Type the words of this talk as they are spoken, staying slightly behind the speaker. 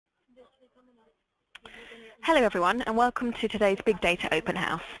Hello everyone and welcome to today's Big Data Open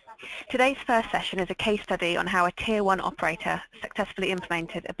House. Today's first session is a case study on how a Tier 1 operator successfully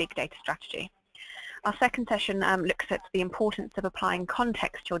implemented a big data strategy. Our second session looks at the importance of applying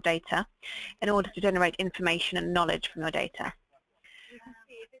context to your data in order to generate information and knowledge from your data.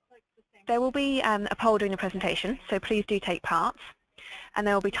 There will be a poll during the presentation, so please do take part, and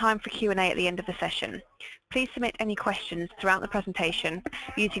there will be time for Q&A at the end of the session. Please submit any questions throughout the presentation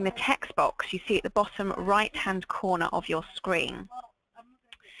using the text box you see at the bottom right-hand corner of your screen.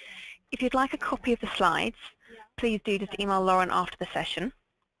 If you'd like a copy of the slides, please do just email Lauren after the session.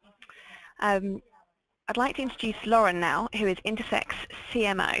 I'd like to introduce Lauren now, who is Intersec's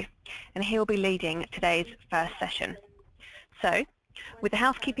CMO, and he will be leading today's first session. So, with the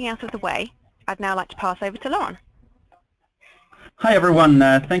housekeeping out of the way, I'd now like to pass over to Lauren. Hi everyone,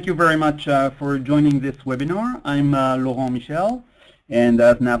 thank you very much for joining this webinar. I'm Laurent Michel, and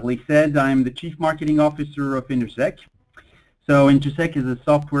as Natalie said, I'm the Chief Marketing Officer of Intersec. So Intersec is a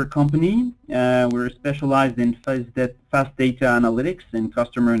software company. We're specialized in fast data analytics and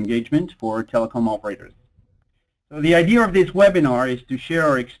customer engagement for telecom operators. So the idea of this webinar is to share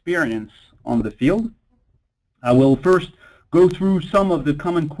our experience on the field. I will first go through some of the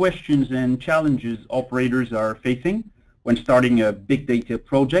common questions and challenges operators are facing when starting a big data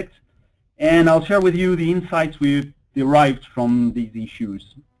project, and I'll share with you the insights we've derived from these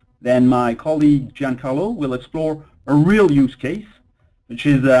issues. Then my colleague Giancarlo will explore a real use case, which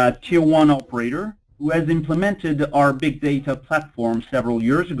is a Tier 1 operator who has implemented our big data platform several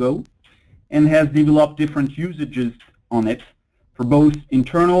years ago and has developed different usages on it for both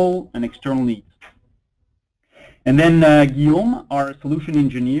internal and external needs. And then Guillaume, our solution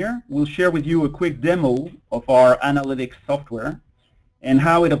engineer, will share with you a quick demo of our analytics software and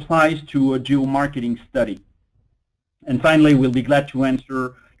how it applies to a geo-marketing study. And finally, we'll be glad to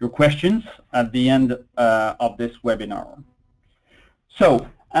answer your questions at the end of this webinar. So,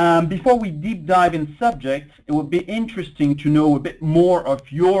 before we deep dive in subject, it would be interesting to know a bit more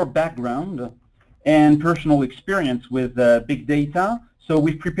of your background and personal experience with big data. So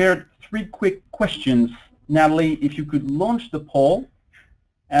we've prepared 3 quick questions. Natalie, if you could launch the poll,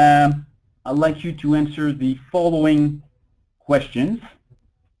 I'd like you to answer the following questions.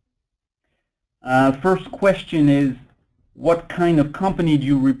 First question is, what kind of company do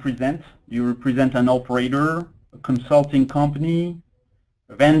you represent? Do you represent an operator, a consulting company,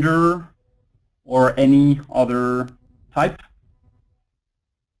 a vendor, or any other type?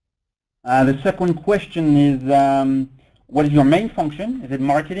 The second question is, what is your main function? Is it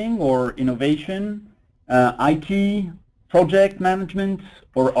marketing or innovation? IT, project management,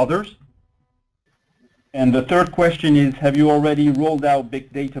 or others? And the third question is, have you already rolled out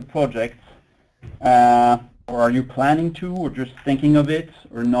big data projects, or are you planning to, or just thinking of it,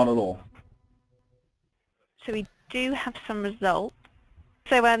 or not at all? So we do have some results.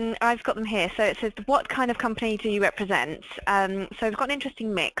 So I've got them here. So it says, what kind of company do you represent? So we've got an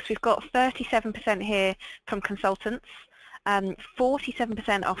interesting mix. We've got 37% here from consultants,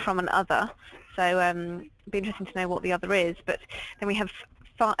 47% are from an other. So it'd be interesting to know what the other is. But then we have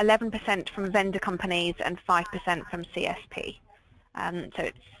 11% from vendor companies and 5% from CSP. So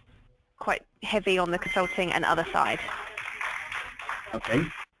it's quite heavy on the consulting and other side. Okay.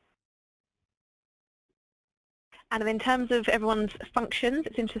 And in terms of everyone's functions,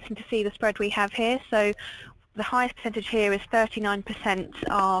 it's interesting to see the spread we have here. So the highest percentage here is 39%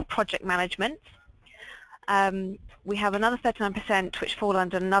 are project management. We have another 39% which fall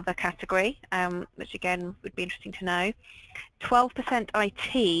under another category, which again would be interesting to know. 12%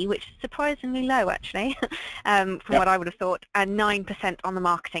 IT, which is surprisingly low actually, from what I would have thought, and 9% on the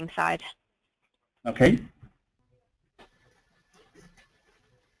marketing side. Okay.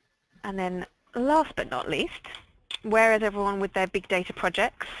 And then last but not least, where is everyone with their big data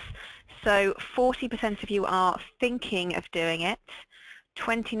projects? So 40% of you are thinking of doing it,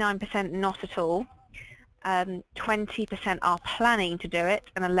 29% not at all, 20% are planning to do it,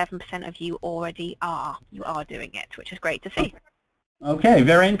 and 11% of you already are. You are doing it, which is great to see. Okay,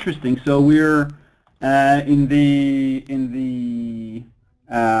 very interesting. So we're in the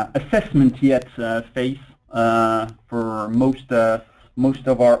assessment yet phase for most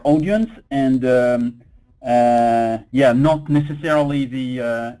of our audience, and yeah, not necessarily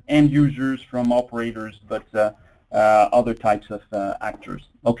the end users from operators, but other types of actors.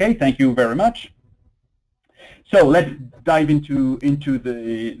 Okay, thank you very much. So let's dive into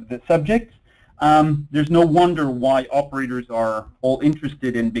the subject. There's no wonder why operators are all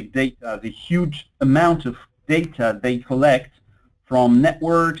interested in big data. The huge amount of data they collect from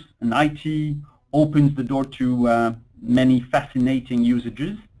networks and IT opens the door to many fascinating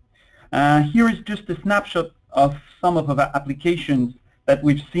usages. Here is just a snapshot of some of our applications that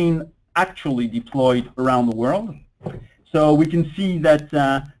we've seen actually deployed around the world. So we can see that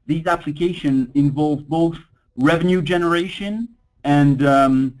these applications involve both revenue generation and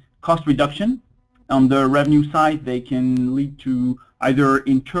cost reduction. On the revenue side, they can lead to either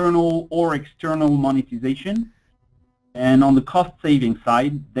internal or external monetization. And on the cost-saving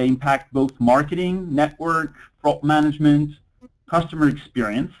side, they impact both marketing, network, fraud management, customer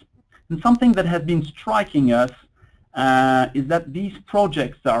experience. And something that has been striking us is that these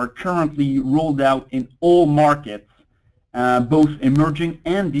projects are currently rolled out in all markets, both emerging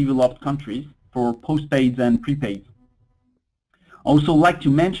and developed countries, for postpaids and prepaids. I also like to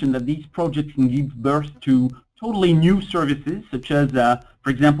mention that these projects can give birth to totally new services, such as, for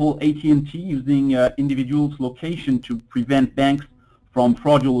example, AT&T using individuals' location to prevent banks from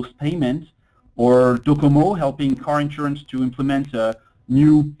fraudulent payment, or Docomo helping car insurance to implement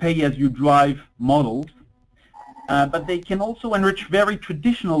new pay-as-you-drive models. But they can also enrich very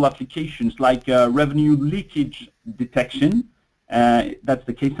traditional applications like revenue leakage detection. That's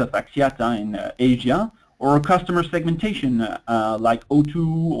the case of Axiata in Asia, or customer segmentation like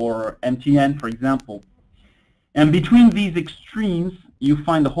O2 or MTN, for example. And between these extremes, you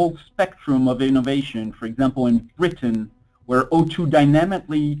find the whole spectrum of innovation. For example, in Britain, where O2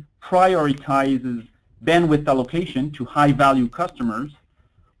 dynamically prioritizes bandwidth allocation to high-value customers,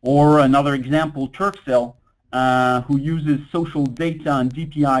 or another example, Turkcell, who uses social data and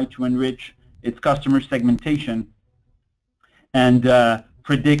DPI to enrich its customer segmentation and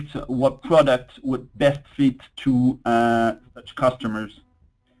predict what product would best fit to such customers.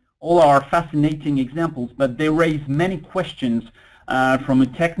 All are fascinating examples, but they raise many questions from a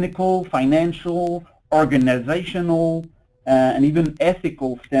technical, financial, organizational, and even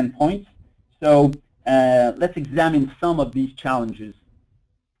ethical standpoint. So let's examine some of these challenges.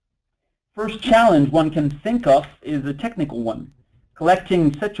 First challenge one can think of is a technical one.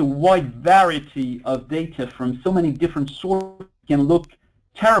 Collecting such a wide variety of data from so many different sources can look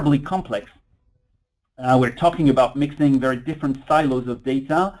terribly complex. We're talking about mixing very different silos of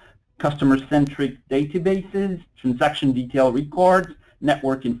data, customer-centric databases, transaction detail records,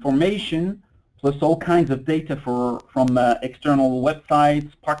 network information, plus all kinds of data from external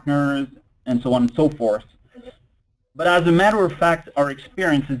websites, partners, and so on and so forth. But as a matter of fact, our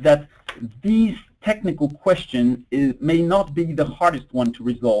experience is that these technical questions may not be the hardest one to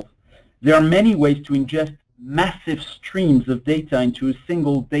resolve. There are many ways to ingest massive streams of data into a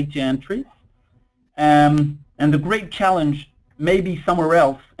single data entry. And the great challenge may be somewhere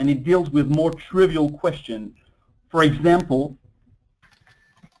else, and it deals with more trivial questions. For example,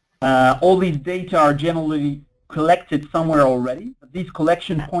 all these data are generally collected somewhere already, but these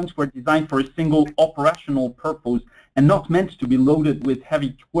collection points were designed for a single operational purpose and not meant to be loaded with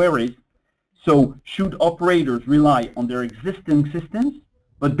heavy queries. So should operators rely on their existing systems,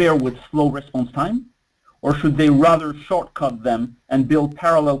 but bear with slow response time? Or should they rather shortcut them and build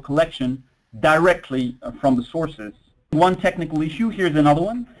parallel collection directly from the sources? One technical issue, here's another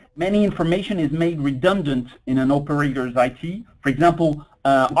one. Many information is made redundant in an operator's IT. For example,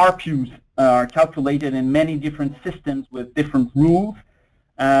 RPUs are calculated in many different systems with different rules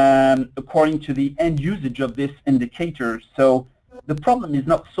according to the end usage of this indicator. So the problem is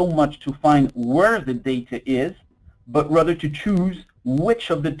not so much to find where the data is, but rather to choose which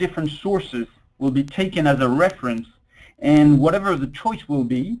of the different sources will be taken as a reference. And whatever the choice will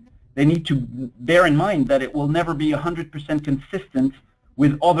be, they need to bear in mind that it will never be 100% consistent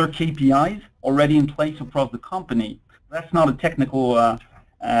with other KPIs already in place across the company. That's not a technical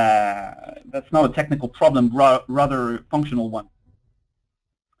problem, rather a functional one.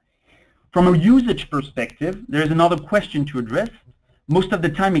 From a usage perspective, there's another question to address. Most of the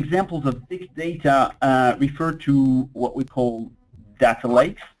time, examples of big data refer to what we call data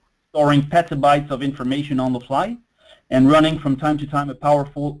lakes, storing petabytes of information on the fly, and running from time to time a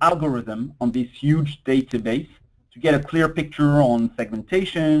powerful algorithm on this huge database to get a clear picture on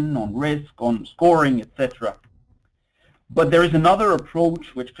segmentation, on risk, on scoring, etc. But there is another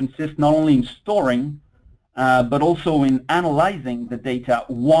approach which consists not only in storing, but also in analyzing the data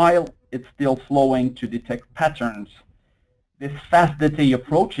while it's still flowing to detect patterns. This fast data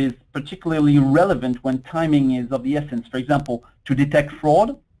approach is particularly relevant when timing is of the essence. For example, to detect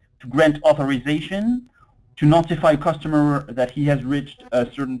fraud, to grant authorization, to notify a customer that he has reached a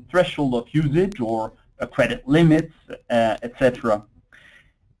certain threshold of usage or a credit limits, etc.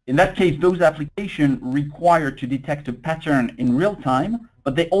 In that case, those applications require to detect a pattern in real time,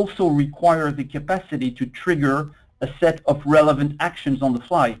 but they also require the capacity to trigger a set of relevant actions on the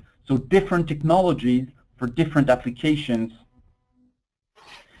fly. So different technologies for different applications.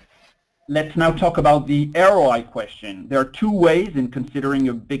 Let's now talk about the ROI question. There are two ways in considering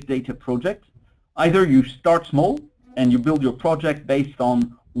a big data project. Either you start small and you build your project based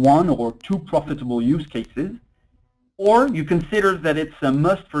on one or two profitable use cases, or you consider that it's a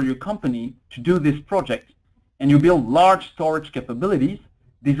must for your company to do this project and you build large storage capabilities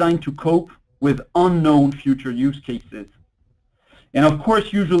designed to cope with unknown future use cases. And of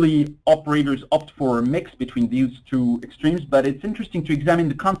course, usually operators opt for a mix between these two extremes, but it's interesting to examine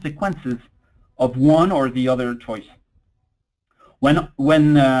the consequences of one or the other choice.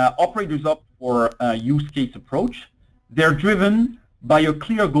 When operators opt for a use case approach, they're driven by a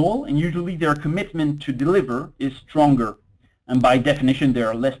clear goal, and usually their commitment to deliver is stronger. And by definition, they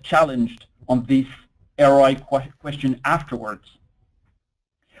are less challenged on this ROI question afterwards.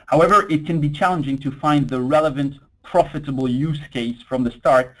 However, it can be challenging to find the relevant profitable use case from the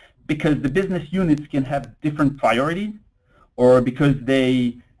start because the business units can have different priorities, or because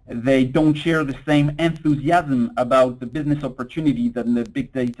they don't share the same enthusiasm about the business opportunity than the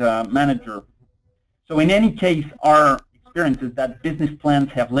big data manager. So in any case, our experience is that business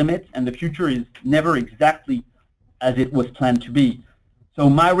plans have limits and the future is never exactly as it was planned to be. So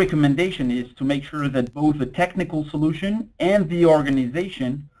my recommendation is to make sure that both the technical solution and the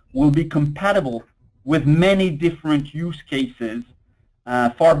organization will be compatible with many different use cases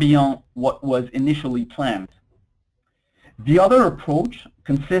far beyond what was initially planned. The other approach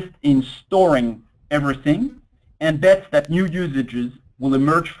consists in storing everything and bets that new usages will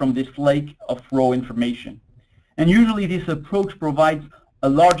emerge from this lake of raw information. And usually this approach provides a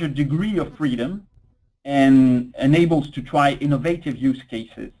larger degree of freedom and enables to try innovative use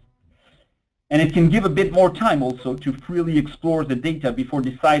cases. And it can give a bit more time also to freely explore the data before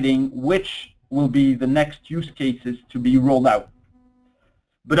deciding which will be the next use cases to be rolled out.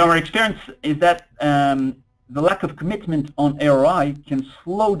 But our experience is that the lack of commitment on ROI can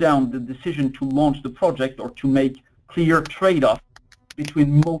slow down the decision to launch the project or to make clear trade-offs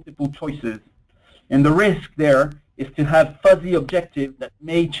between multiple choices. And the risk there is to have fuzzy objectives that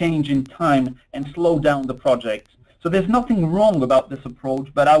may change in time and slow down the project. So there's nothing wrong about this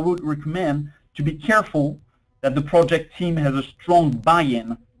approach, but I would recommend to be careful that the project team has a strong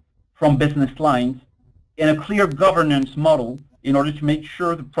buy-in from business lines and a clear governance model in order to make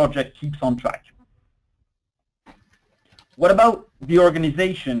sure the project keeps on track. What about the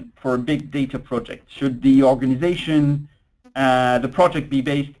organization for a big data project? Should the organization, the project be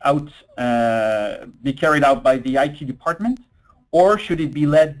carried out by the IT department, or should it be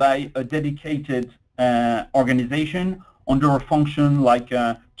led by a dedicated organization under a function like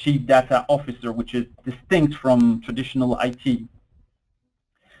a chief data officer, which is distinct from traditional IT?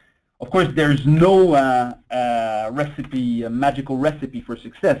 Of course, there's no magical recipe for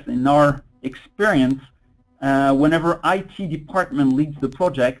success. In our experience, whenever IT department leads the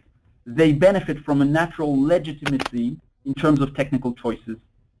project, they benefit from a natural legitimacy in terms of technical choices.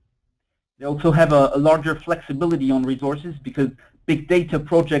 They also have a larger flexibility on resources because big data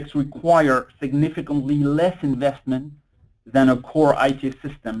projects require significantly less investment than a core IT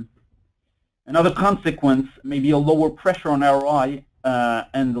system. Another consequence may be a lower pressure on ROI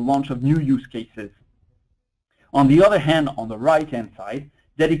and the launch of new use cases. On the other hand, on the right-hand side,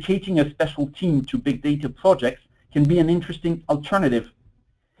 dedicating a special team to big data projects can be an interesting alternative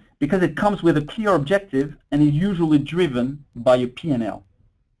because it comes with a clear objective and is usually driven by a P&L.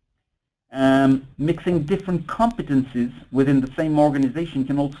 Mixing different competencies within the same organization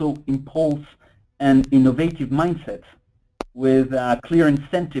can also impulse an innovative mindset with a clear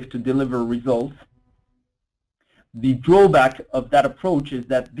incentive to deliver results. The drawback of that approach is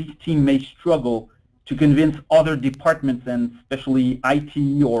that this team may struggle to convince other departments, and especially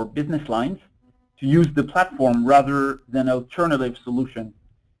IT or business lines, to use the platform rather than an alternative solution.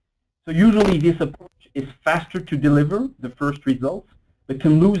 So usually this approach is faster to deliver the first results, but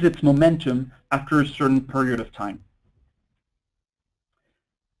can lose its momentum after a certain period of time.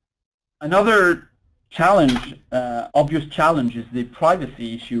 Another challenge, obvious challenge, is the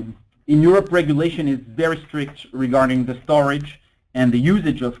privacy issue. In Europe, regulation is very strict regarding the storage and the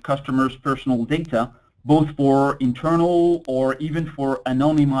usage of customers' personal data, both for internal or even for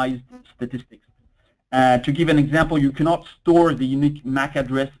anonymized statistics. To give an example, you cannot store the unique MAC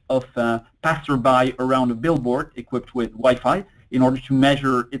address of a passerby around a billboard equipped with Wi-Fi in order to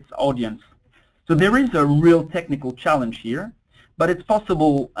measure its audience. So there is a real technical challenge here, but it's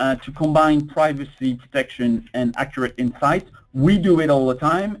possible to combine privacy protection and accurate insights. We do it all the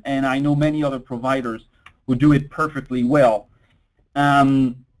time, and I know many other providers who do it perfectly well.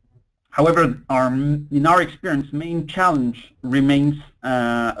 However, in our experience, main challenge remains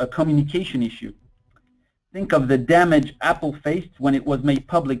a communication issue. Think of the damage Apple faced when it was made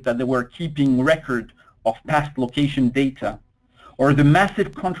public that they were keeping record of past location data, or the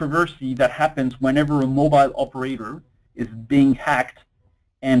massive controversy that happens whenever a mobile operator is being hacked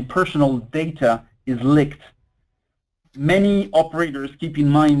and personal data is leaked. Many operators keep in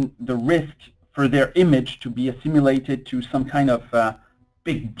mind the risk for their image to be assimilated to some kind of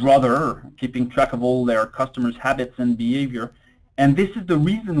big brother, keeping track of all their customers' habits and behavior. And this is the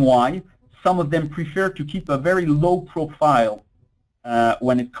reason why some of them prefer to keep a very low profile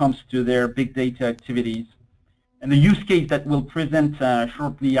when it comes to their big data activities. And the use case that we'll present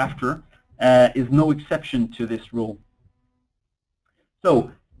shortly after is no exception to this rule.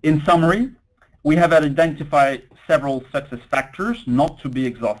 So, in summary, we have identified several success factors, not to be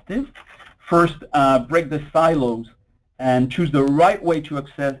exhaustive. First, break the silos and choose the right way to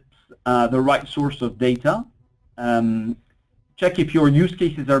access the right source of data. Check if your use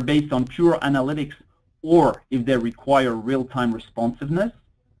cases are based on pure analytics or if they require real-time responsiveness.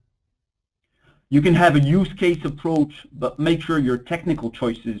 You can have a use case approach, but make sure your technical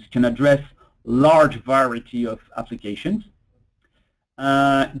choices can address large variety of applications.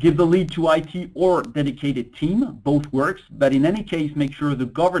 Give the lead to IT or dedicated team, both works, but in any case, make sure the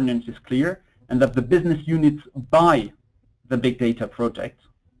governance is clear and that the business units buy the big data project.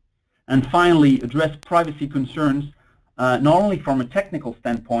 And finally, address privacy concerns, not only from a technical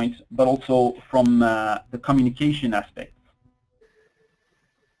standpoint, but also from the communication aspect.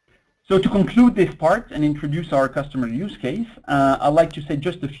 So to conclude this part and introduce our customer use case, I'd like to say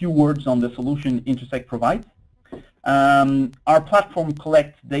just a few words on the solution Intersec provides. Our platform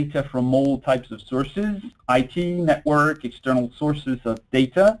collects data from all types of sources, IT, network, external sources of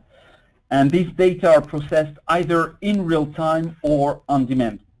data, and these data are processed either in real time or on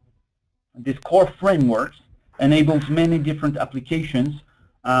demand. This core framework enables many different applications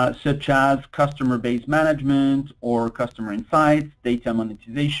such as customer base management or customer insights, data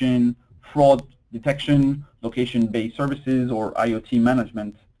monetization, fraud detection, location-based services, or IoT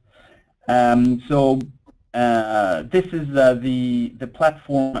management. This is the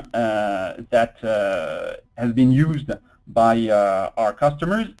platform that has been used by our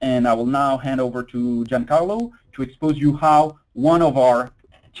customers, and I will now hand over to Giancarlo to expose you how one of our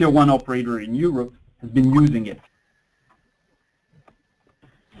Tier 1 operator in Europe has been using it.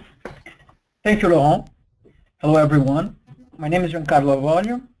 Thank you, Laurent. Hello, everyone. My name is Giancarlo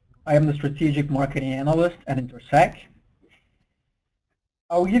Avoglio. I am the Strategic Marketing Analyst at Intersec.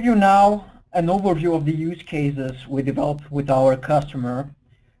 I will give you now an overview of the use cases we developed with our customer.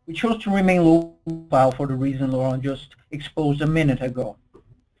 We chose to remain low profile for the reason Laurent just exposed a minute ago.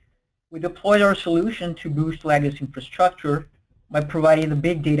 We deployed our solution to boost legacy infrastructure by providing the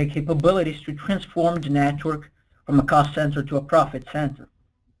big data capabilities to transform the network from a cost center to a profit center.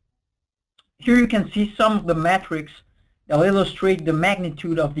 Here you can see some of the metrics that will illustrate the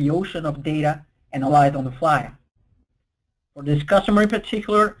magnitude of the ocean of data analyzed on the fly. For this customer in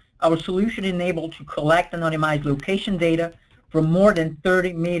particular, our solution enabled to collect anonymized location data from more than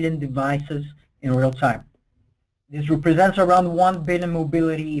 30 million devices in real time. This represents around 1 billion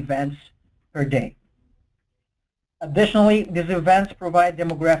mobility events per day. Additionally, these events provide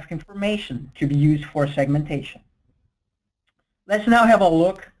demographic information to be used for segmentation. Let's now have a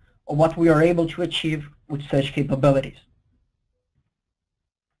look at what we are able to achieve with such capabilities.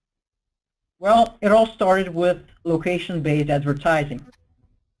 Well, it all started with location-based advertising.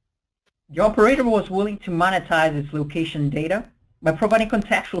 The operator was willing to monetize its location data by providing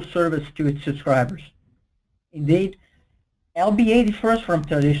contextual service to its subscribers. Indeed, LBA differs from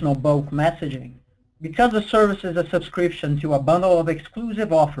traditional bulk messaging because the service is a subscription to a bundle of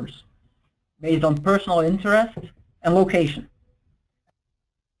exclusive offers based on personal interest and location.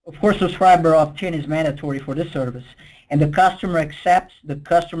 Of course, subscriber opt-in is mandatory for this service, and the customer accepts the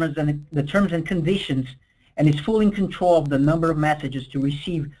terms and conditions and is fully in control of the number of messages to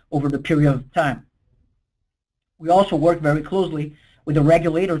receive over the period of time. We also work very closely with the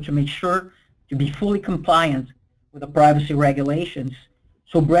regulator to make sure to be fully compliant with the privacy regulations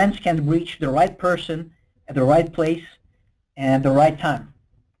so brands can reach the right person at the right place and at the right time.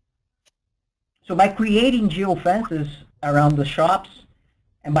 So by creating geofences around the shops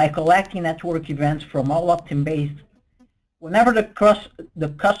and by collecting network events from all opt-in base, whenever the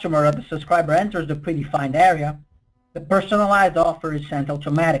customer or the subscriber enters the predefined area, the personalized offer is sent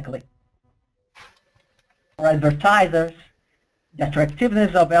automatically. For advertisers, the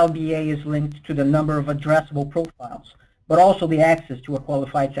attractiveness of LBA is linked to the number of addressable profiles, but also the access to a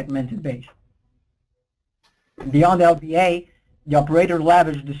qualified segmented base. Beyond LBA, the operator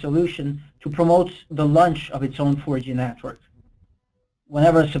leveraged the solution to promote the launch of its own 4G network.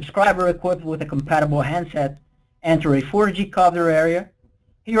 Whenever a subscriber equipped with a compatible handset enters a 4G cover area,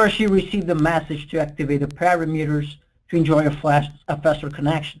 he or she received a message to activate the parameters to enjoy a faster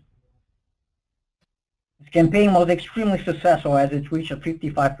connection. This campaign was extremely successful as it reached a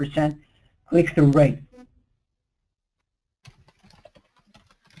 55% click-through rate.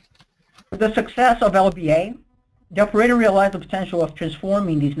 With the success of LBA, the operator realized the potential of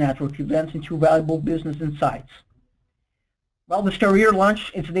transforming these network events into valuable business insights. Well, this carrier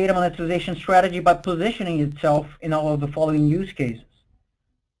launched its data monetization strategy by positioning itself in all of the following use cases.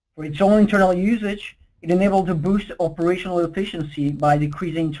 For its own internal usage, it enabled to boost operational efficiency by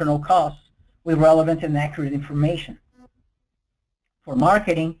decreasing internal costs with relevant and accurate information. For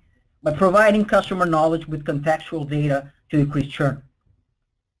marketing, by providing customer knowledge with contextual data to decrease churn.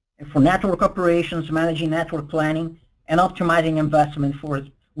 And for network operations, managing network planning and optimizing investment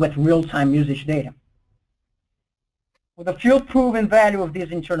with real-time usage data. With the field-proven value of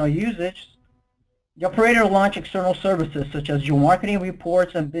these internal usage, the operator launched external services such as geomarketing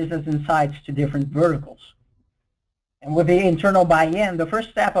reports and business insights to different verticals. And with the internal buy-in, the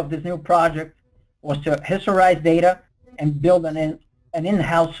first step of this new project was to historize data and build an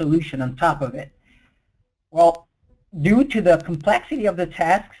in-house solution on top of it. Well, due to the complexity of the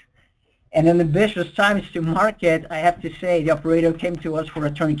tasks and an ambitious times to market, I have to say the operator came to us for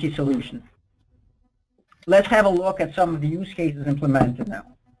a turnkey solution. Let's have a look at some of the use cases implemented now.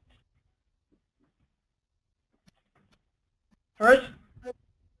 First,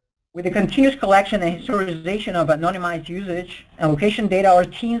 with the continuous collection and historization of anonymized usage and location data, our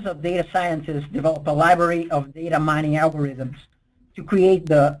teams of data scientists develop a library of data mining algorithms to create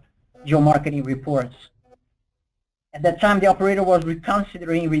the geomarketing reports. At that time, the operator was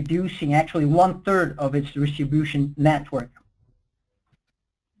reconsidering reducing actually 1/3 of its distribution network.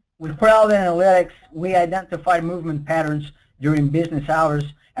 With crowd analytics, we identified movement patterns during business hours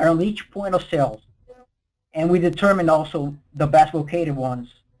around each point of sale, and we determined also the best located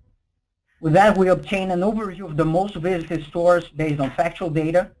ones. With that, we obtained an overview of the most visited stores based on factual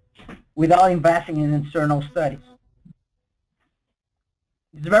data without investing in external studies.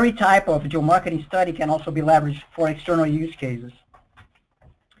 This very type of geomarketing study can also be leveraged for external use cases.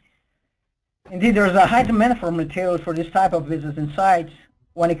 Indeed, there's a high demand for materials for this type of business insights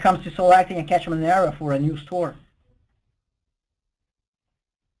when it comes to selecting a catchment area for a new store.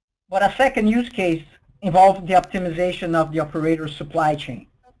 But a second use case involves the optimization of the operator's supply chain.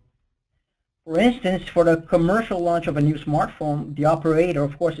 For instance, for the commercial launch of a new smartphone, the operator,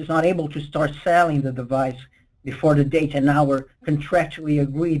 of course, is not able to start selling the device before the date and hour contractually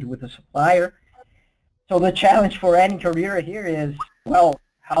agreed with the supplier. So the challenge for any carrier here is, well,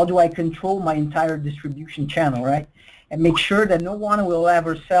 how do I control my entire distribution channel, right? And make sure that no one will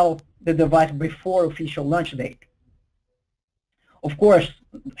ever sell the device before official launch date. Of course,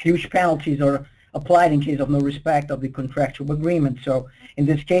 huge penalties are applied in case of no respect of the contractual agreement. So in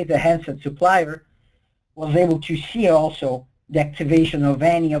this case, the handset supplier was able to see also the activation of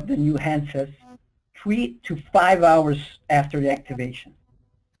any of the new handsets 3 to 5 hours after the activation.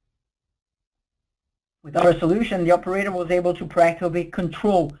 With our solution, the operator was able to practically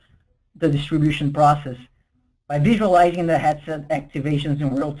control the distribution process by visualizing the headset activations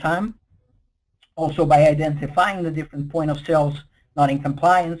in real time, also by identifying the different point of sales not in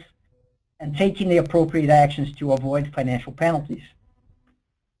compliance, and taking the appropriate actions to avoid financial penalties.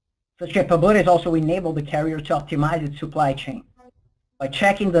 Such capabilities also enable the carrier to optimize its supply chain by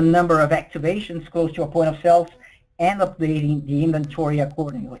checking the number of activations close to a point of sales and updating the inventory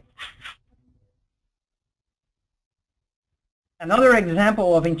accordingly. Another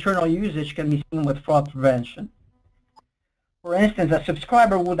example of internal usage can be seen with fraud prevention. For instance, a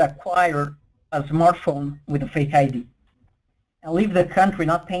subscriber would acquire a smartphone with a fake ID and leave the country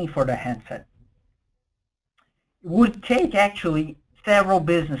not paying for the handset. It would take actually several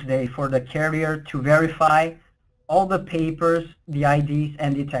business days for the carrier to verify all the papers, the IDs,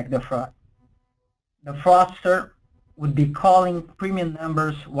 and detect the fraud. The fraudster would be calling premium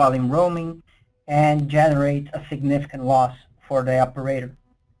numbers while in roaming and generate a significant loss for the operator.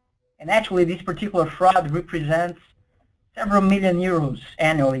 And actually, this particular fraud represents several million euros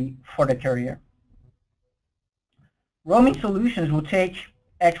annually for the carrier. Roaming solutions will take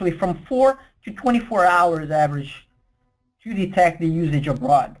actually from 4 to 24 hours average to detect the usage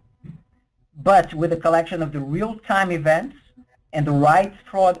abroad. But with the collection of the real-time events and the right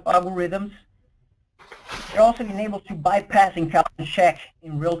fraud algorithms, they're also enabled to bypass and check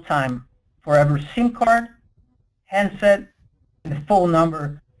in real time for every SIM card, handset, and the phone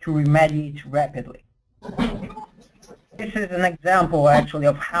number to remediate rapidly. This is an example actually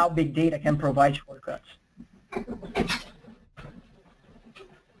of how big data can provide shortcuts.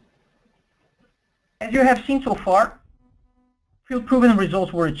 As you have seen so far, field-proven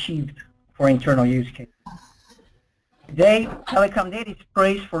results were achieved for internal use cases. Today, telecom data is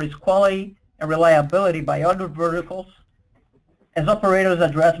praised for its quality and reliability by other verticals as operators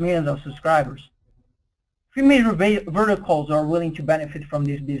address millions of subscribers. Three major verticals are willing to benefit from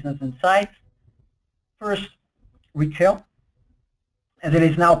these business insights. First, retail, as it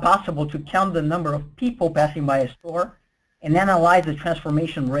is now possible to count the number of people passing by a store and analyze the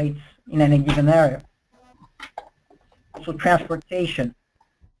transformation rates in any given area. Also transportation,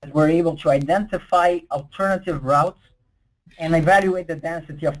 as we're able to identify alternative routes and evaluate the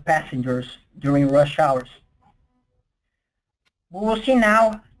density of passengers during rush hours. We will see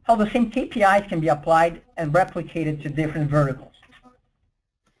now how the same KPIs can be applied and replicated to different verticals.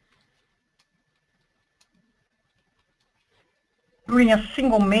 During a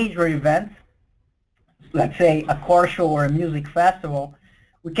single major event, let's say a car show or a music festival,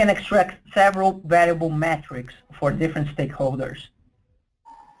 we can extract several valuable metrics for different stakeholders.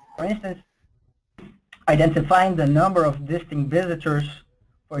 For instance, identifying the number of distinct visitors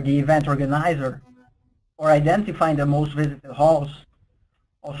for the event organizer, or identifying the most visited halls,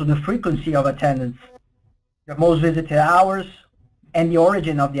 also the frequency of attendance, the most visited hours, and the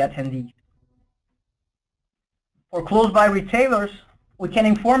origin of the attendees. For close-by retailers, we can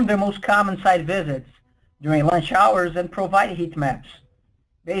inform the most common site visits during lunch hours and provide heat maps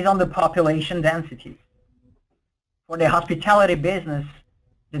based on the population density. For the hospitality business,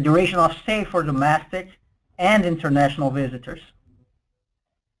 the duration of stay for domestic and international visitors.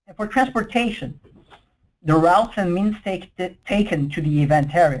 And for transportation, the routes and means taken to the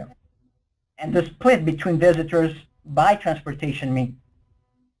event area, and the split between visitors by transportation mean.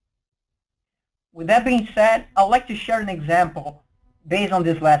 With that being said, I'd like to share an example based on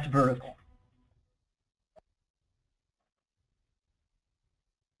this last vertical.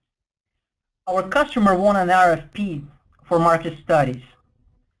 Our customer won an RFP for market studies,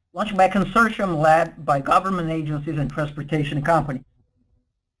 launched by a consortium led by government agencies and transportation companies.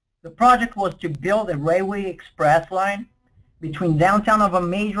 The project was to build a railway express line between downtown of a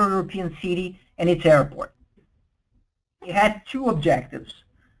major European city and its airport. It had two objectives.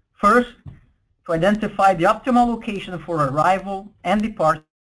 First, to identify the optimal location for arrival and departure,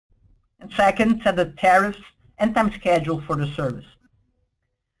 and second, set the tariffs and time schedule for the service.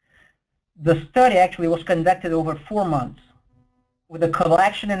 The study actually was conducted over 4 months with a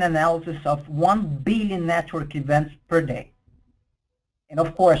collection and analysis of 1 billion network events per day. And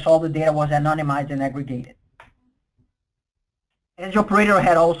of course, all the data was anonymized and aggregated. As the operator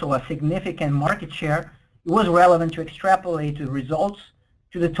had also a significant market share, it was relevant to extrapolate the results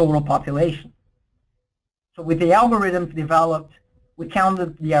to the total population. So with the algorithm developed, we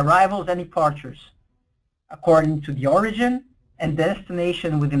counted the arrivals and departures according to the origin and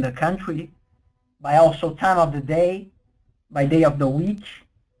destination within the country, by also time of the day, by day of the week,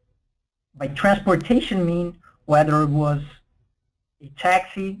 by transportation mean, whether it was a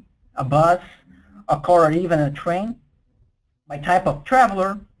taxi, a bus, a car, or even a train, by type of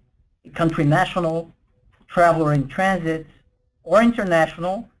traveler, a country national, traveler in transit, or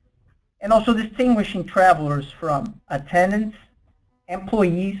international, and also distinguishing travelers from attendants,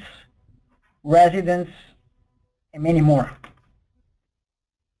 employees, residents, and many more.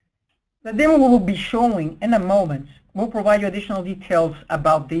 The demo we will be showing in a moment will provide you additional details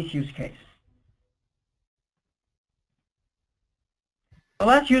about this use case. The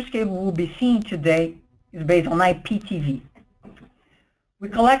last use case we will be seeing today is based on IPTV. We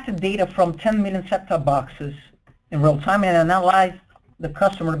collected data from 10 million set-top boxes in real time and analyzed the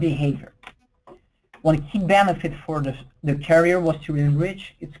customer behavior. One key benefit for the carrier was to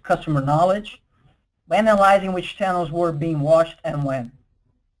enrich its customer knowledge by analyzing which channels were being watched and when,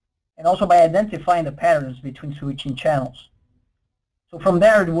 and also by identifying the patterns between switching channels. So from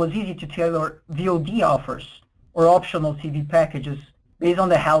there, it was easy to tailor VOD offers or optional TV packages based on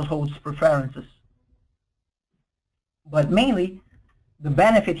the household's preferences. But mainly, the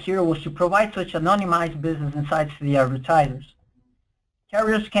benefit here was to provide such anonymized business insights to the advertisers.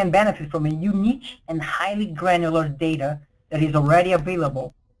 Carriers can benefit from a unique and highly granular data that is already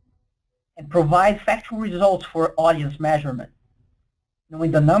available and provide factual results for audience measurement,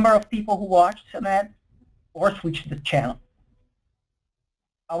 knowing the number of people who watched an ad or switched the channel.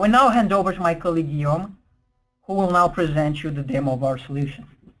 I will now hand over to my colleague Guillaume, who will now present you the demo of our solution.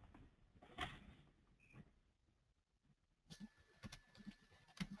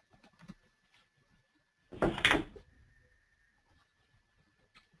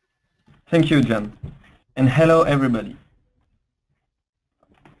 Thank you, John, and hello everybody.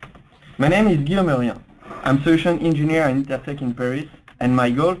 My name is Guillaume. I'm solution engineer at Intersec in Paris, and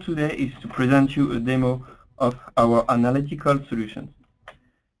my goal today is to present you a demo of our analytical solutions.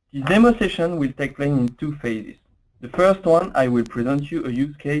 This demo session will take place in two phases. The first one, I will present you a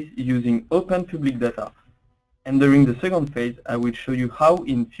use case using open public data, and during the second phase, I will show you how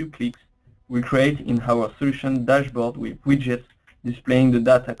in few clicks we create in our solution dashboard with widgets displaying the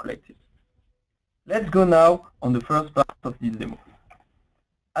data collected. Let's go now on the first part of this demo.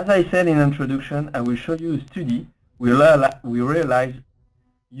 As I said in introduction, I will show you a study we realized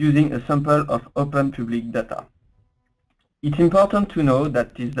using a sample of open public data. It's important to know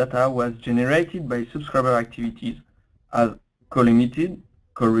that this data was generated by subscriber activities as call emitted,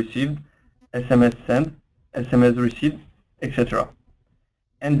 call received, SMS sent, SMS received, etc.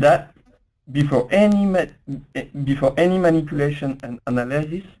 And that before any manipulation and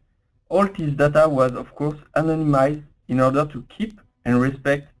analysis, all this data was of course anonymized in order to keep and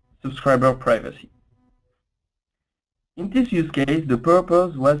respect subscriber privacy. In this use case, the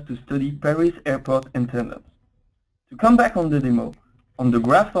purpose was to study Paris airport attendants. To come back on the demo, on the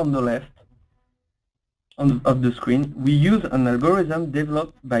graph on the left of the screen, we use an algorithm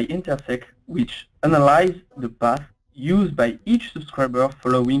developed by Intersec which analyzes the path used by each subscriber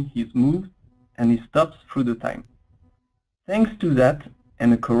following his move and his stops through the time. Thanks to that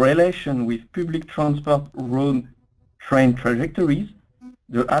and a correlation with public transport road train trajectories,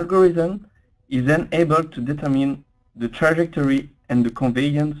 the algorithm is then able to determine the trajectory and the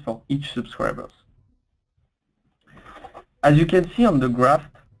conveyance for each subscriber. As you can see on the graph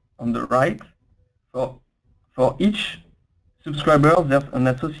on the right, for each subscriber there's an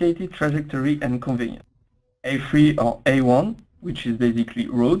associated trajectory and conveyance. A3 or A1, which is basically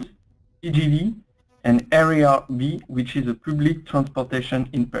roads, TGV, and Area B, which is a public transportation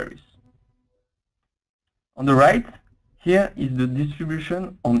in Paris. On the right, here is the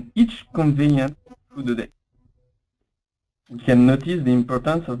distribution on each conveyance through the day. We can notice the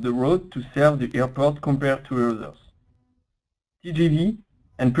importance of the road to serve the airport compared to others. TGV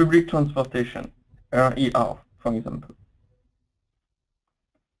and public transportation, RER, for example.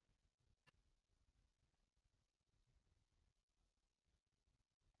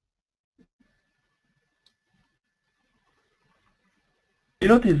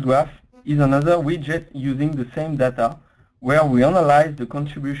 Below this graph is another widget using the same data where we analyze the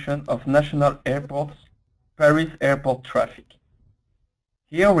contribution of national airports, Paris airport traffic.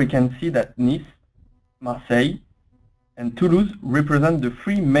 Here we can see that Nice, Marseille, and Toulouse represent the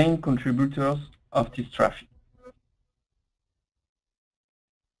three main contributors of this traffic.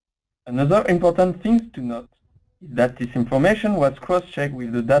 Another important thing to note is that this information was cross-checked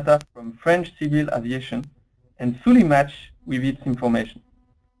with the data from French civil aviation and fully matched with its information,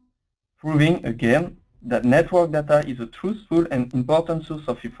 proving again that network data is a truthful and important source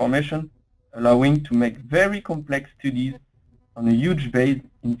of information, allowing to make very complex studies on a huge base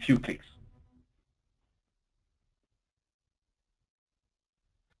in few clicks.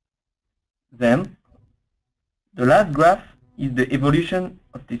 Then, the last graph is the evolution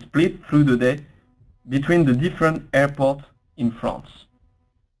of the split through the day between the different airports in France.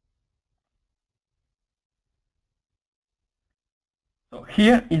 So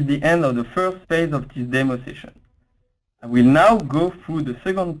here is the end of the first phase of this demo session. I will now go through the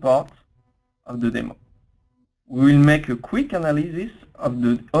second part of the demo. We will make a quick analysis of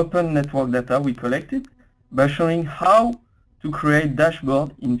the open network data we collected by showing how to create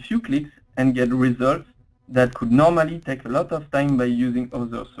dashboard in few clicks and get results that could normally take a lot of time by using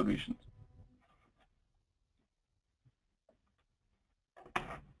other solutions.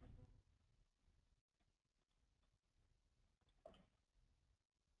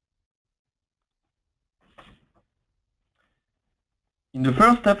 In the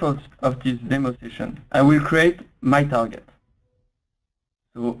first step of this demo session, I will create my target.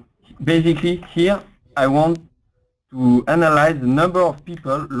 So basically here I want to analyze the number of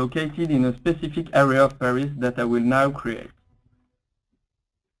people located in a specific area of Paris that I will now create.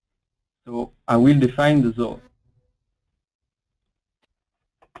 So I will define the zone.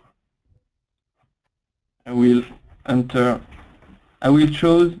 I will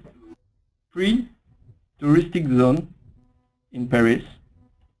choose 3 touristic zones in Paris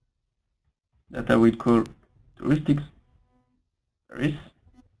that I will call touristic Paris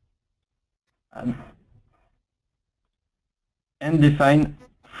and define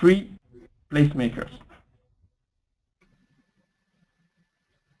 3 placemakers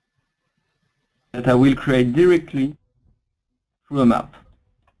that I will create directly through a map.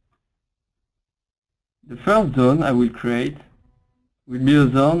 The first zone I will create will be a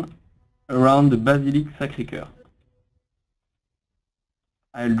zone around the Basilique Sacré-Cœur.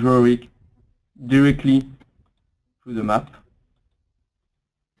 I'll draw it directly through the map.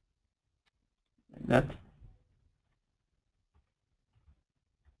 that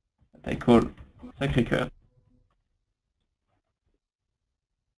I call Sacré-Cœur.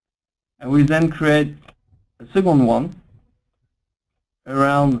 I will then create a second one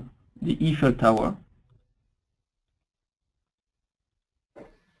around the Eiffel Tower.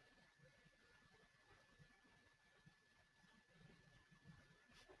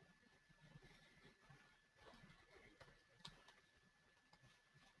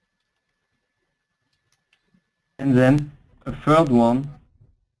 And then a third one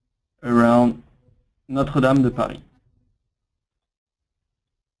around Notre-Dame de Paris.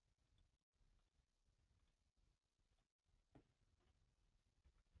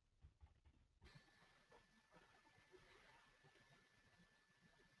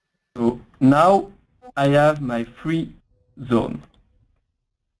 So now I have my three zones.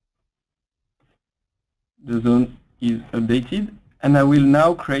 The zone is updated, and I will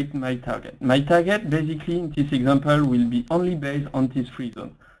now create my target. My target, basically, in this example, will be only based on these three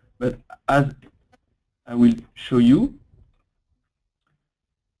zones. But as I will show you,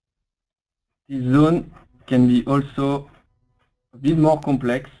 this zone can be also a bit more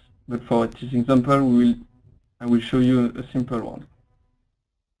complex, but for this example, I will show you a simple one.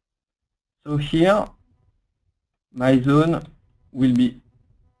 So here, my zone will be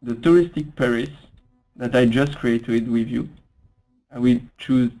the touristic Paris that I just created with you. I will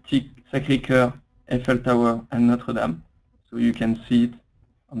choose Sacré-Cœur, Eiffel Tower, and Notre Dame, so you can see it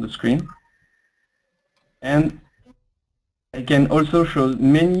on the screen. And I can also show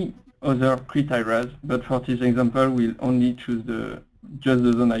many other criteria, but for this example, we'll only choose just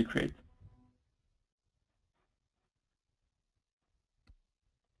the zone I create.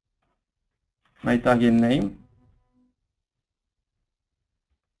 My target name.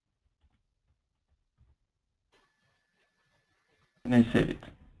 And I save it.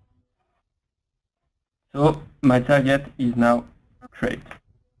 So my target is now created.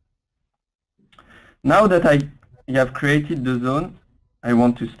 Now that I have created the zone I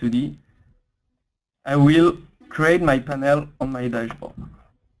want to study, I will create my panel on my dashboard.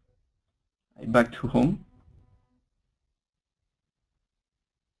 I back to home.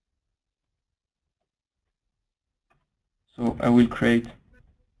 So I will create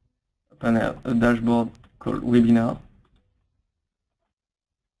a dashboard called Webinar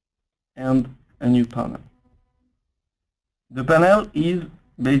and a new panel. The panel is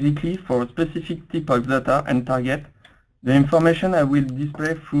basically for a specific type of data and target the information I will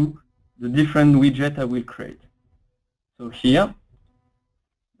display through the different widgets I will create. So here,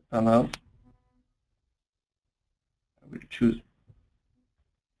 the panel, I will choose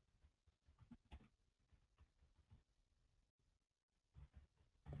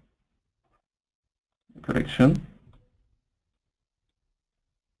the collection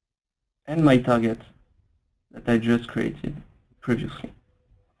and my target that I just created previously.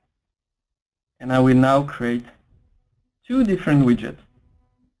 And I will now create two different widgets.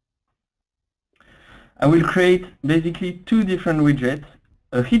 I will create basically two different widgets,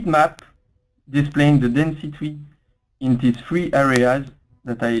 a heat map displaying the density in these three areas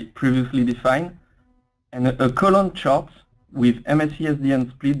that I previously defined, and a column chart with MSE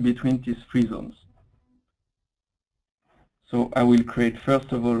SDN split between these three zones. So I will create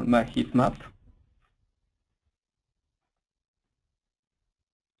first of all my heat map.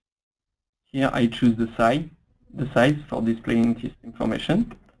 Here I choose the size for displaying this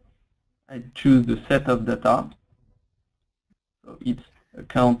information. I choose the set of data. So it's a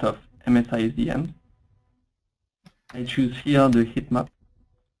count of MSI SDN. I choose here the heat map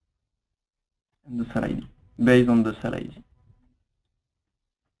and the cell ID, based on the cell ID.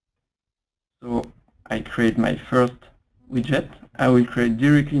 So I create my first widget. I will create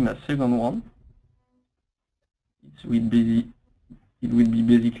directly my second one. It will be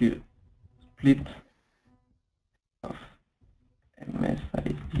basically a split of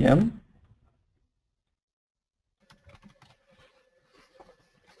MSI SDN.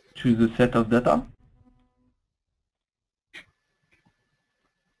 Choose the set of data.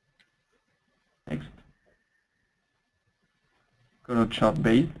 Next. Color chart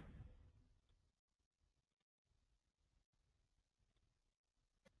based.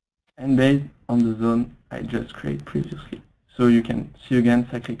 And based on the zone I just created previously. So you can see again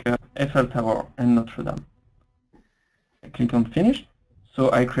Sacré-Cœur, Eiffel Tower, and Notre Dame. I click on Finish.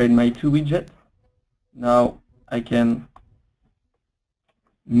 So I create my two widgets. Now I can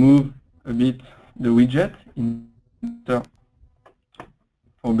move a bit the widget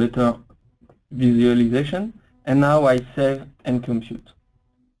for better visualization. And now I save and compute.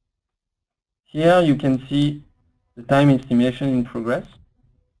 Here you can see the time estimation in progress.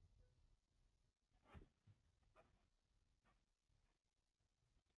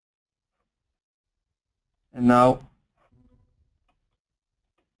 And now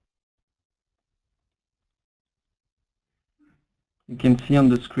you can see on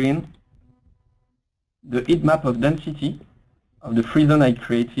the screen the heat map of density of the free zone I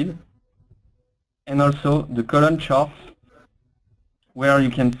created, and also the column charts where you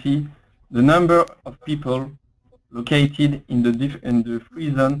can see the number of people located in the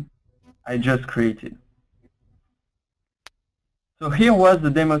free zone I just created. So here was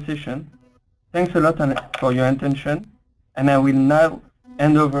the demo session. Thanks a lot for your attention, and I will now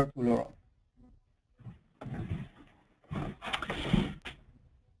hand over to Laurent.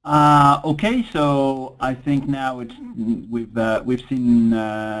 Okay, so I think now we've seen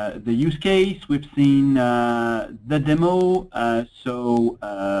the use case, we've seen the demo. So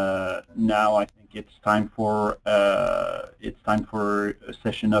now I think it's time for a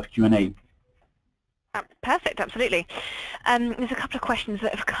session of Q&A. Perfect, absolutely. There's a couple of questions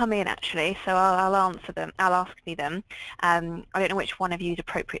that have come in actually, so I'll answer them. I'll ask you them. I don't know which one of you is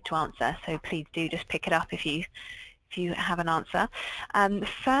appropriate to answer, so please do just pick it up if you have an answer. The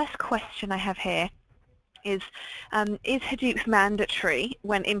first question I have here is Hadoop mandatory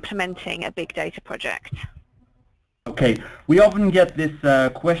when implementing a big data project? Okay, we often get these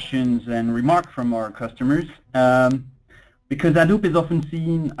questions and remarks from our customers because Hadoop is often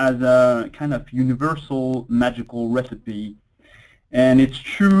seen as a kind of universal magical recipe. And it's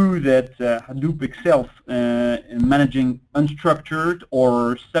true that Hadoop excels in managing unstructured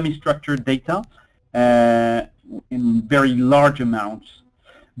or semi-structured data in very large amounts.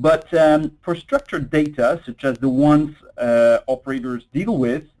 But for structured data, such as the ones operators deal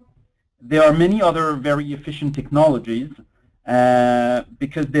with, there are many other very efficient technologies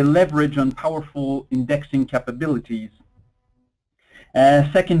because they leverage on powerful indexing capabilities.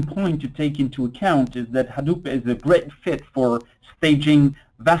 Second point to take into account is that Hadoop is a great fit for staging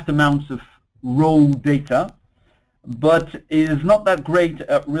vast amounts of raw data, but it is not that great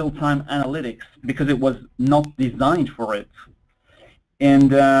at real-time analytics because it was not designed for it.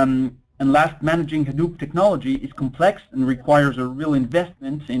 And last, managing Hadoop technology is complex and requires a real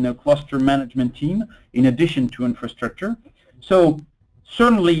investment in a cluster management team in addition to infrastructure. So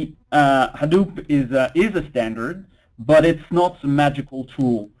certainly Hadoop is a standard, but it's not a magical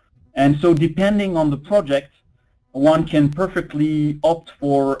tool. And so depending on the project, one can perfectly opt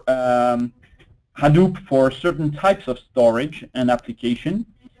for Hadoop for certain types of storage and application,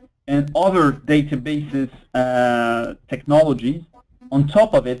 and other databases technologies on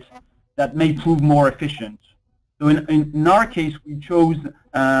top of it that may prove more efficient. So in our case, we chose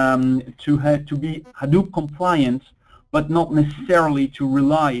to be Hadoop compliant, but not necessarily to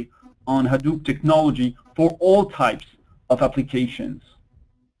rely on Hadoop technology for all types of applications.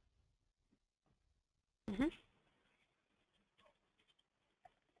 Mm-hmm.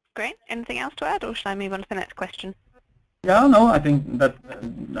 Great. Anything else to add, or should I move on to the next question? Yeah, no, I think that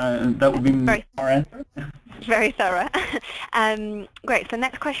that would be our answer. Very thorough. Great. So the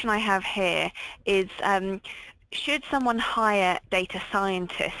next question I have here is, should someone hire data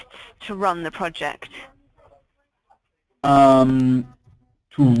scientists to run the project?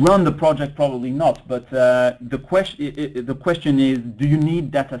 To run the project, probably not. But the question is, do you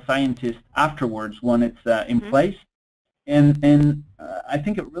need data scientists afterwards when it's in place? And I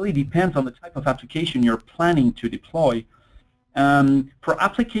think it really depends on the type of application you're planning to deploy. For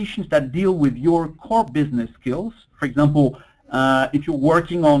applications that deal with your core business skills, for example, if you're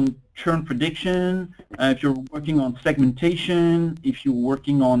working on churn prediction, if you're working on segmentation, if you're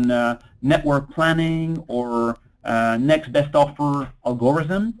working on network planning or next best offer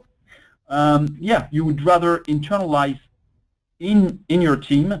algorithm, yeah, you would rather internalize in your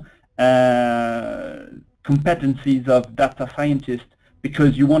team competencies of data scientists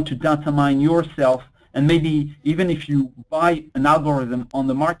because you want to data mine yourself, and maybe even if you buy an algorithm on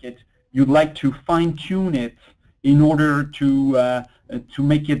the market, you'd like to fine-tune it in order to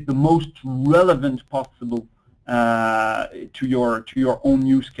make it the most relevant possible to your own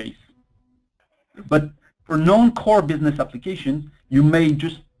use case. But for non-core business applications, you may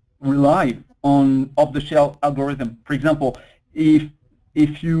just rely on off-the-shelf algorithm. For example, if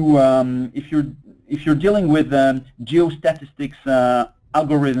you're dealing with geostatistics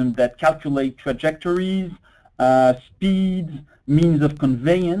algorithms that calculate trajectories, speeds, means of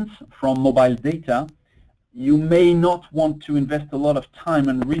conveyance from mobile data, you may not want to invest a lot of time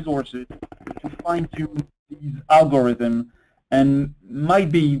and resources to fine-tune these algorithms, and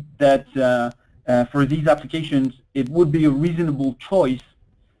might be that for these applications it would be a reasonable choice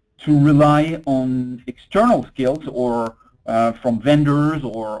to rely on external skills or from vendors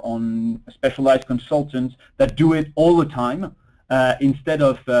or on specialized consultants that do it all the time instead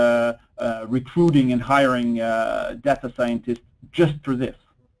of recruiting and hiring data scientists just for this.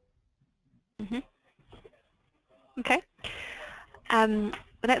 Mm-hmm. Okay.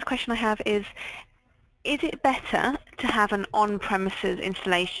 The next question I have is it better to have an on-premises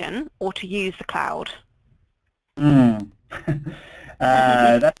installation or to use the cloud?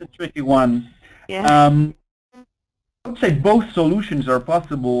 That's a tricky one. Yeah. I would say both solutions are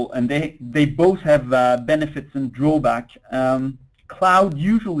possible, and they both have benefits and drawbacks. Cloud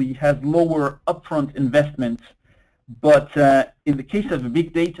usually has lower upfront investments, but in the case of a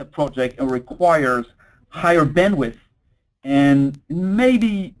big data project, it requires higher bandwidth and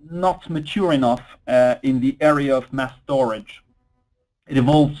maybe not mature enough in the area of mass storage. It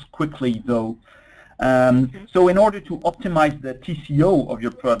evolves quickly, though. So in order to optimize the TCO of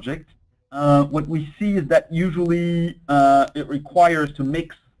your project, what we see is that usually it requires to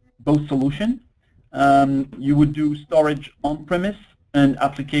mix both solutions. You would do storage on-premise and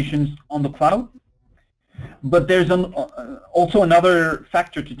applications on the cloud. But there's also another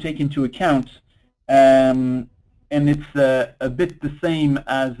factor to take into account, and it's a bit the same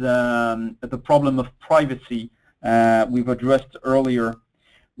as the problem of privacy we've addressed earlier.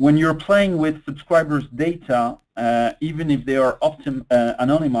 When you're playing with subscribers' data, even if they are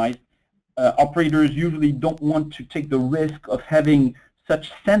anonymized, operators usually don't want to take the risk of having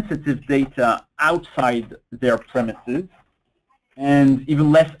such sensitive data outside their premises, and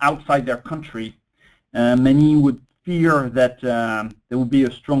even less outside their country. Many would fear that there would be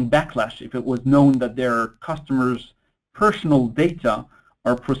a strong backlash if it was known that their customers' personal data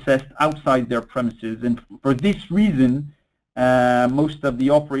are processed outside their premises. And for this reason, most of the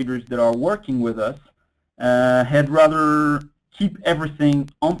operators that are working with us had rather keep everything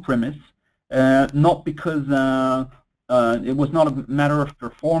on-premise, not because it was not a matter of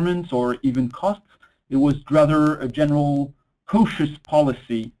performance or even costs. It was rather a general cautious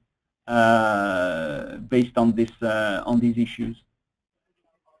policy based on these issues.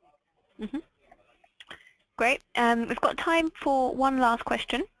 Mm-hmm. Great. We've got time for one last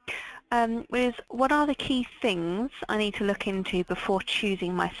question. What are the key things I need to look into before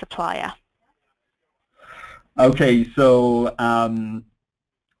choosing my supplier? Okay, so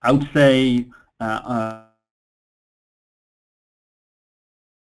I would say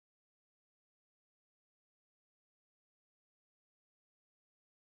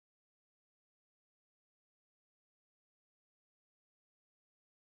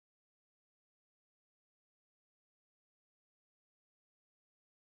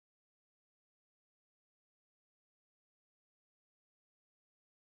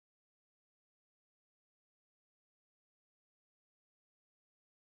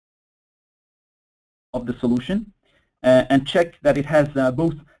of the solution, and check that it has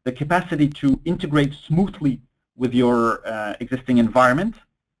both the capacity to integrate smoothly with your existing environment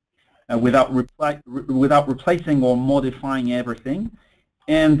without replacing or modifying everything,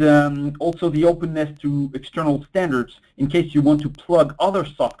 and also the openness to external standards in case you want to plug other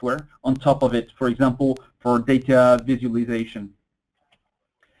software on top of it, for example, for data visualization.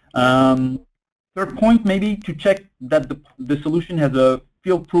 Third point, maybe to check that the solution has a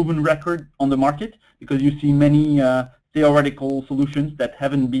field-proven record on the market, because you see many theoretical solutions that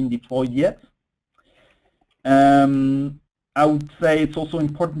haven't been deployed yet. I would say it's also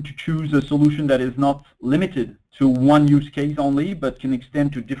important to choose a solution that is not limited to one use case only, but can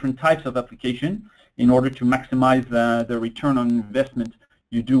extend to different types of application in order to maximize the return on investment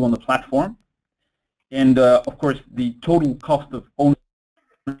you do on the platform. And of course, the total cost of ownership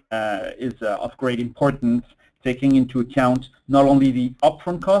is of great importance, taking into account not only the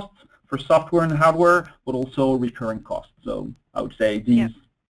upfront costs for software and hardware, but also recurring costs. So I would say these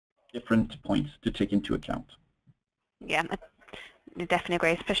different points to take into account. Yeah, I definitely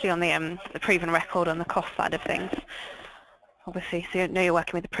agree, especially on the proven record on the cost side of things. Obviously, so you know you're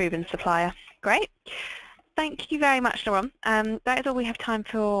working with a proven supplier. Great. Thank you very much, Laurent. That is all we have time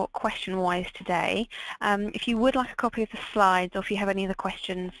for question-wise today. If you would like a copy of the slides, or if you have any other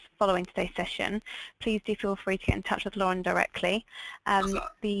questions following today's session, please do feel free to get in touch with Laurent directly.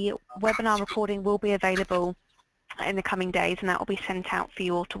 The webinar recording will be available in the coming days, and that will be sent out for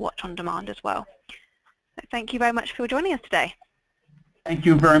you all to watch on demand as well. So thank you very much for joining us today. Thank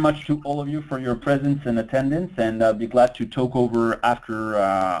you very much to all of you for your presence and attendance, and I'll be glad to talk over after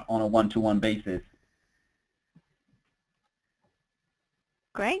on a one-to-one basis.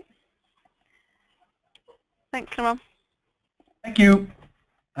 Great. Thanks, Laurent. Thank you.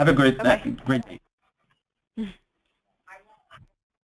 Have a great Bye-bye. day.